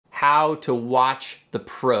how to watch the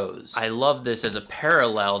pros. I love this as a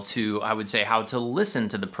parallel to, I would say, how to listen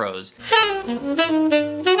to the pros.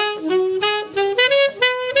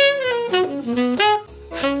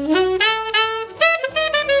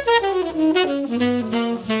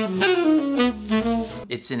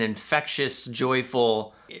 It's an infectious,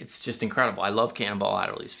 joyful, it's just incredible. I love Cannonball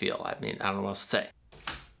Adderley's feel. I mean, I don't know what else to say.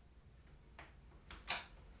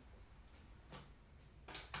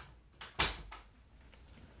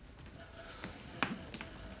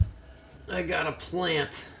 I got a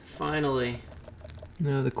plant, finally.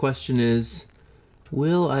 Now the question is,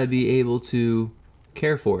 will I be able to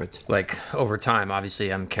care for it? Like, over time,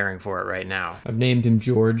 obviously I'm caring for it right now. I've named him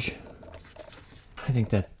George. I think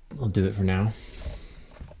that will do it for now.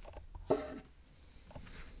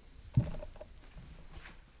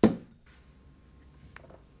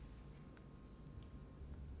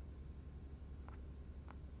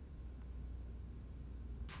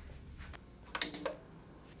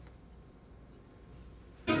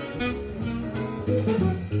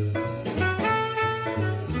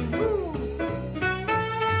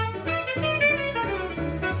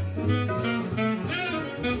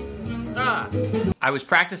 I was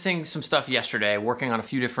practicing some stuff yesterday, working on there's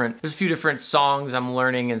a few different songs I'm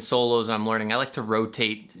learning and solos I'm learning. I like to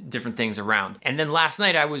rotate different things around. And then last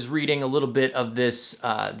night I was reading a little bit of this,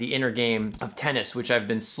 The Inner Game of Tennis, which I've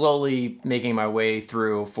been slowly making my way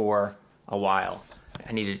through for a while.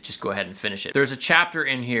 I need to just go ahead and finish it. There's a chapter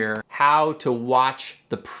in here, how to watch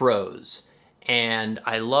the pros. And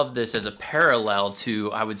I love this as a parallel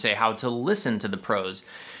to, I would say, how to listen to the pros.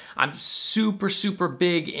 I'm super, super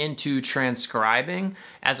big into transcribing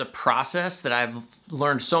as a process that I've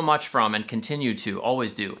learned so much from and continue to,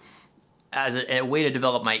 always do, as a way to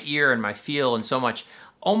develop my ear and my feel and so much.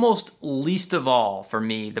 Almost least of all for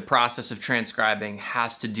me, the process of transcribing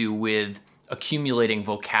has to do with accumulating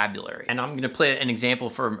vocabulary. And I'm gonna play an example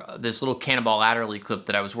for this little Cannonball Adderley clip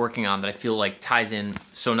that I was working on that I feel like ties in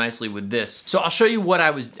so nicely with this. So I'll show you what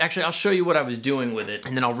I was doing with it,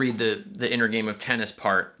 and then I'll read the Inner Game of Tennis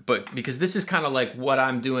part. But because this is kind of like what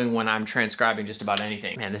I'm doing when I'm transcribing just about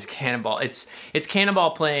anything. Man, this Cannonball, it's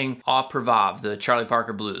Cannonball playing Au Prévave, the Charlie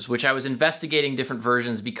Parker Blues, which I was investigating different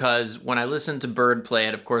versions because when I listened to Bird play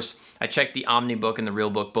it, of course, I checked the Omni book and the Real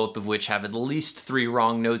book, both of which have at least 3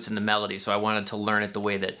 wrong notes in the melody, so I wanted to learn it the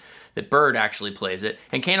way that Bird actually plays it.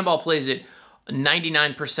 And Cannonball plays it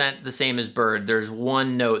 99% the same as Bird. There's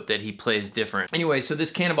one note that he plays different. Anyway, so this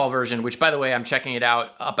Cannonball version, which by the way, I'm checking it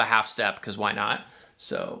out up a half step, because why not?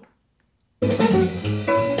 So,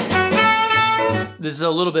 this is a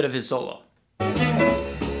little bit of his solo.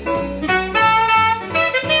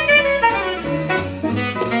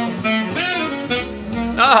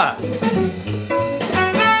 Ah!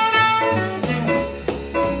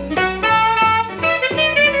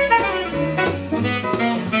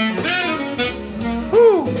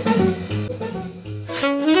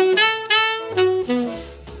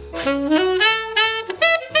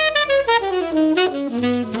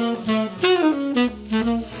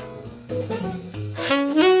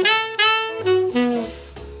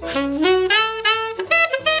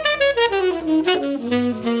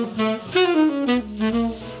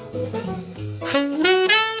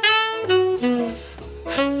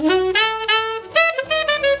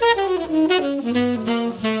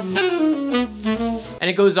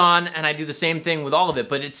 It goes on, and I do the same thing with all of it,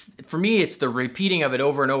 but for me, it's the repeating of it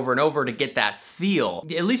over and over and over to get that feel.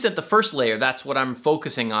 At least at the first layer, that's what I'm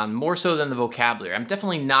focusing on, more so than the vocabulary. I'm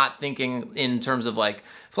definitely not thinking in terms of like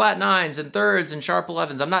flat 9s and 3rds and sharp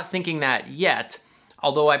 11s. I'm not thinking that yet,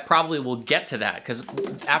 although I probably will get to that, because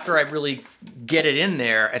after I really get it in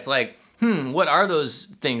there, it's like, what are those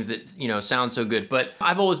things that, you know, sound so good? But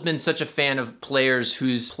I've always been such a fan of players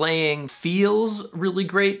whose playing feels really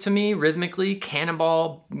great to me rhythmically.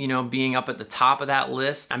 Cannonball, you know, being up at the top of that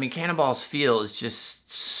list. I mean, Cannonball's feel is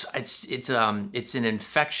just, it's an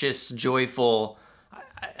infectious, joyful,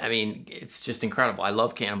 I mean, it's just incredible. I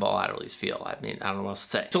love Cannonball Adderley's feel. I mean, I don't know what else to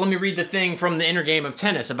say. So let me read the thing from the Inner Game of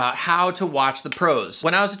Tennis about how to watch the pros.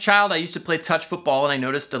 When I was a child, I used to play touch football, and I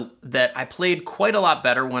noticed that I played quite a lot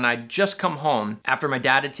better when I'd just come home after my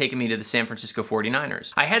dad had taken me to the San Francisco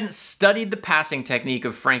 49ers. I hadn't studied the passing technique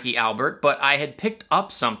of Frankie Albert, but I had picked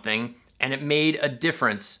up something, and it made a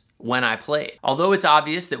difference when I played. Although it's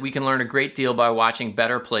obvious that we can learn a great deal by watching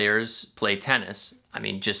better players play tennis, I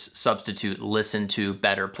mean, just substitute listen to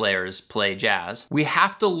better players play jazz, we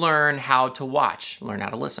have to learn how to watch, learn how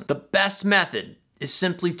to listen. The best method is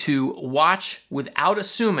simply to watch without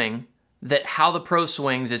assuming that how the pro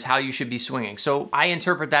swings is how you should be swinging. So I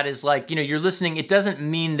interpret that as like, you know, you're listening. It doesn't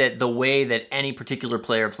mean that the way that any particular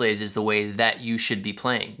player plays is the way that you should be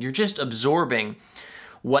playing. You're just absorbing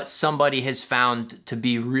what somebody has found to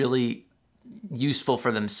be really useful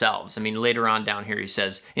for themselves. I mean, later on down here he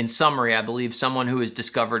says, in summary, I believe someone who has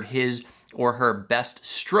discovered his or her best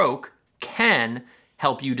stroke can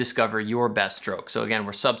help you discover your best stroke. So again,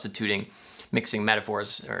 we're substituting, mixing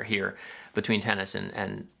metaphors here between tennis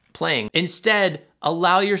and playing. Instead,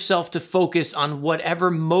 allow yourself to focus on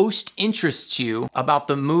whatever most interests you about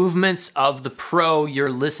the movements of the pro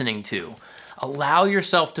you're listening to. Allow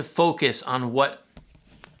yourself to focus on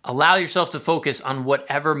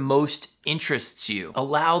whatever most interests you.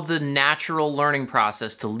 Allow the natural learning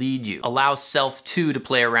process to lead you. Allow self two to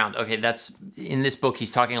play around. Okay, that's, in this book,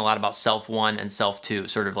 he's talking a lot about self one and self two,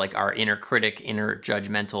 sort of like our inner critic, inner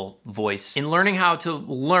judgmental voice. In learning how to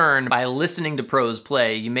learn by listening to pros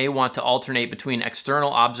play, you may want to alternate between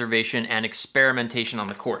external observation and experimentation on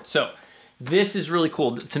the court. So this is really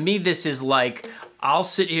cool. To me, this is like, I'll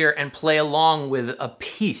sit here and play along with a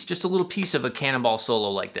piece, just a little piece of a cannonball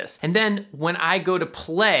solo like this. And then when I go to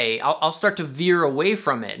play, I'll start to veer away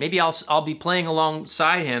from it. Maybe I'll be playing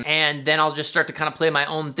alongside him, and then I'll just start to kind of play my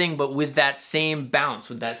own thing, but with that same bounce,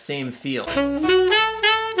 with that same feel.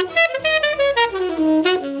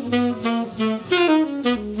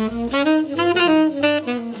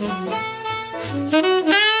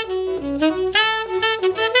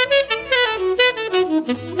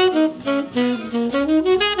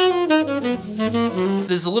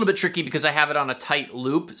 This is a little bit tricky because I have it on a tight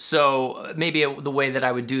loop, so maybe the way that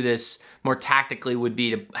I would do this more tactically would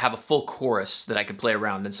be to have a full chorus that I could play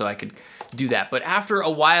around, and so I could do that. But after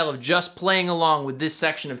a while of just playing along with this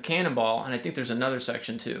section of Cannonball, and I think there's another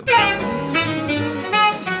section too.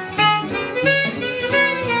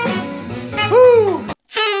 Woo!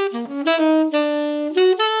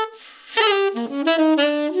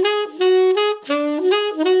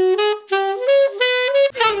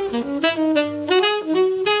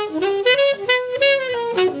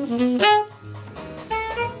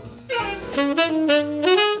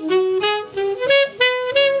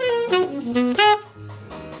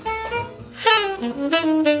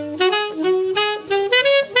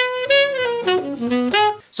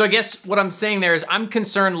 So I guess what I'm saying there is I'm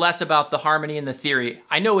concerned less about the harmony and the theory.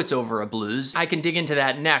 I know it's over a blues. I can dig into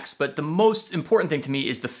that next, but the most important thing to me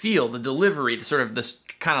is the feel, the delivery, the sort of this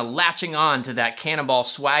kind of latching on to that Cannonball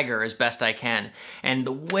swagger as best I can. And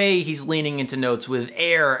the way he's leaning into notes with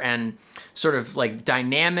air and sort of like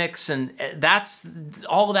dynamics, and that's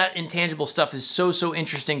all of that intangible stuff is so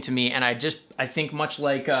interesting to me. And I think much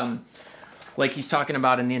like he's talking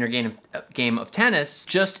about in the inner game of tennis,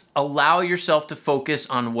 just allow yourself to focus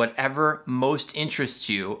on whatever most interests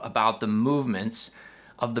you about the movements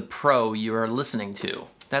of the pro you are listening to.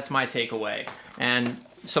 That's my takeaway. And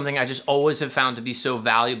something I just always have found to be so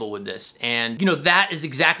valuable with this. And you know, that is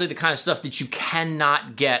exactly the kind of stuff that you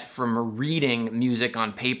cannot get from reading music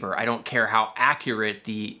on paper. I don't care how accurate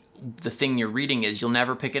the thing you're reading is, you'll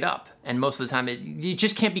never pick it up. And most of the time, you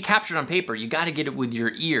just can't be captured on paper. You gotta get it with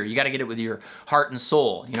your ear. You gotta get it with your heart and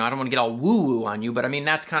soul. You know, I don't wanna get all woo-woo on you, but I mean,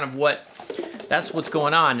 that's kind of that's what's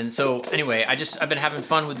going on. And so anyway, I've been having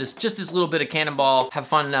fun with this, just this little bit of Cannonball. Have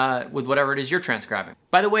fun with whatever it is you're transcribing.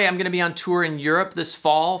 By the way, I'm gonna be on tour in Europe this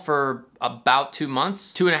fall for about 2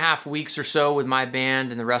 months, 2.5 weeks or so with my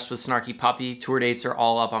band and the rest with Snarky Puppy. Tour dates are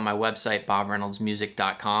all up on my website,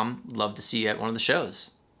 bobreynoldsmusic.com. Love to see you at one of the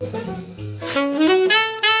shows.